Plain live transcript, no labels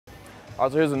All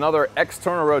right, so here's another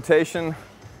external rotation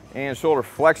and shoulder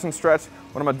flexion stretch.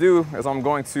 What I'm gonna do is I'm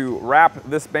going to wrap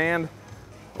this band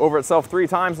over itself 3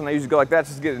 times, and I usually go like that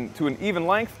just to get it to an even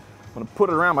length. I'm gonna put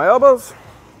it around my elbows,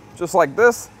 just like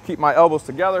this, keep my elbows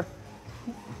together.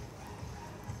 I'm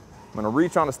gonna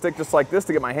reach on a stick just like this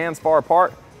to get my hands far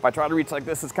apart. If I try to reach like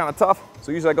this, it's kind of tough.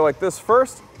 So usually I go like this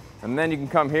first, and then you can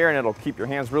come here and it'll keep your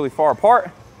hands really far apart.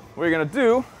 What you're gonna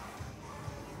do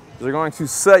is you're going to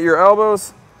set your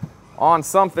elbows on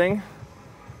something,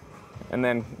 and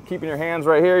then keeping your hands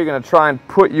right here, you're gonna try and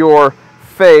put your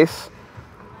face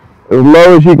as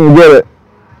low as you can get it.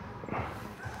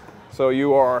 So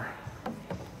you are,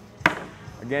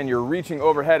 again, you're reaching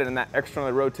overhead in that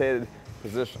externally rotated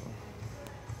position.